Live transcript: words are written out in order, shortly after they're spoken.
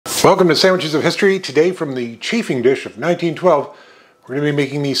Welcome to Sandwiches of History. Today from the Chafing Dish of 1912, we're going to be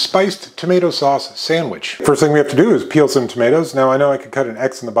making the spiced tomato sauce sandwich. First thing we have to do is peel some tomatoes. Now I know I could cut an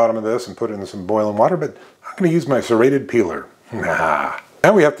X in the bottom of this and put it in some boiling water, but I'm going to use my serrated peeler. Now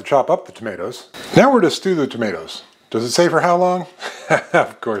we have to chop up the tomatoes. Now we're to stew the tomatoes. Does it say for how long?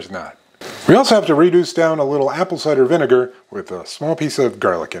 Of course not. We also have to reduce down a little apple cider vinegar with a small piece of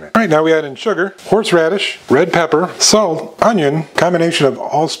garlic in it. All right, now we add in sugar, horseradish, red pepper, salt, onion, combination of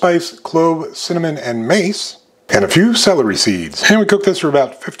allspice, clove, cinnamon, and mace, and a few celery seeds. And we cook this for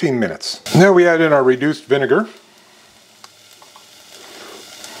about 15 minutes. Now we add in our reduced vinegar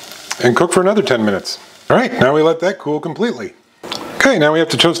and cook for another 10 minutes. All right, now we let that cool completely. Okay, now we have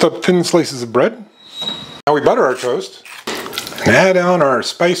to toast up thin slices of bread. Now we butter our toast and add on our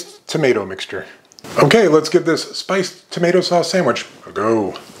spiced tomato mixture. Okay, let's give this spiced tomato sauce sandwich a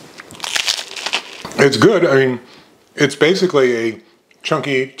go. It's good. I mean, it's basically a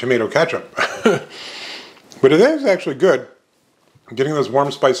chunky tomato ketchup. But it is actually good. Getting those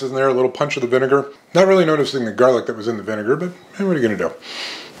warm spices in there, a little punch of the vinegar. Not really noticing the garlic that was in the vinegar, but what are you gonna do?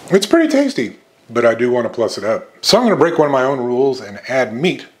 It's pretty tasty, but I do want to plus it up. So I'm gonna break one of my own rules and add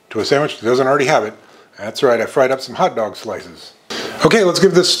meat to a sandwich that doesn't already have it. That's right, I fried up some hot dog slices. Okay, let's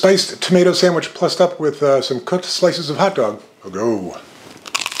give this spiced tomato sandwich plussed up with some cooked slices of hot dog a go.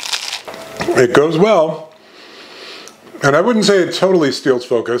 It goes well. And I wouldn't say it totally steals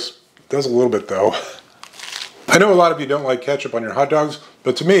focus. It does a little bit though. I know a lot of you don't like ketchup on your hot dogs,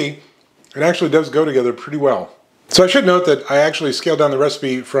 but to me, it actually does go together pretty well. So I should note that I actually scaled down the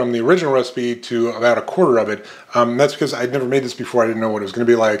recipe from the original recipe to about a quarter of it. That's because I'd never made this before. I didn't know what it was going to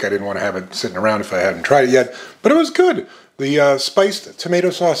be like. I didn't want to have it sitting around if I hadn't tried it yet. But it was good. The spiced tomato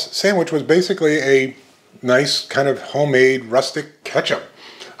sauce sandwich was basically a nice kind of homemade rustic ketchup.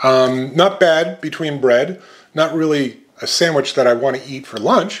 Not bad between bread. Not really a sandwich that I want to eat for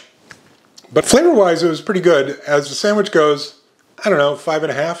lunch. But flavor-wise, it was pretty good. As the sandwich goes, I don't know,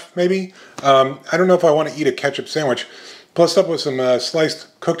 5.5 maybe. I don't know if I want to eat a ketchup sandwich. Plus up with some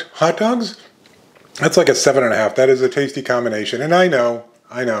sliced cooked hot dogs, that's like a 7.5. That is a tasty combination. And I know,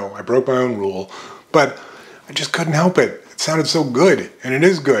 I broke my own rule, but I just couldn't help it. It sounded so good, and it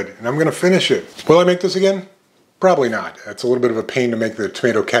is good, and I'm gonna finish it. Will I make this again? Probably not. It's a little bit of a pain to make the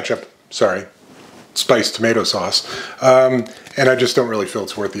tomato ketchup, spiced tomato sauce. And I just don't really feel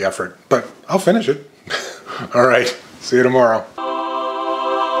it's worth the effort, but I'll finish it. All right, see you tomorrow.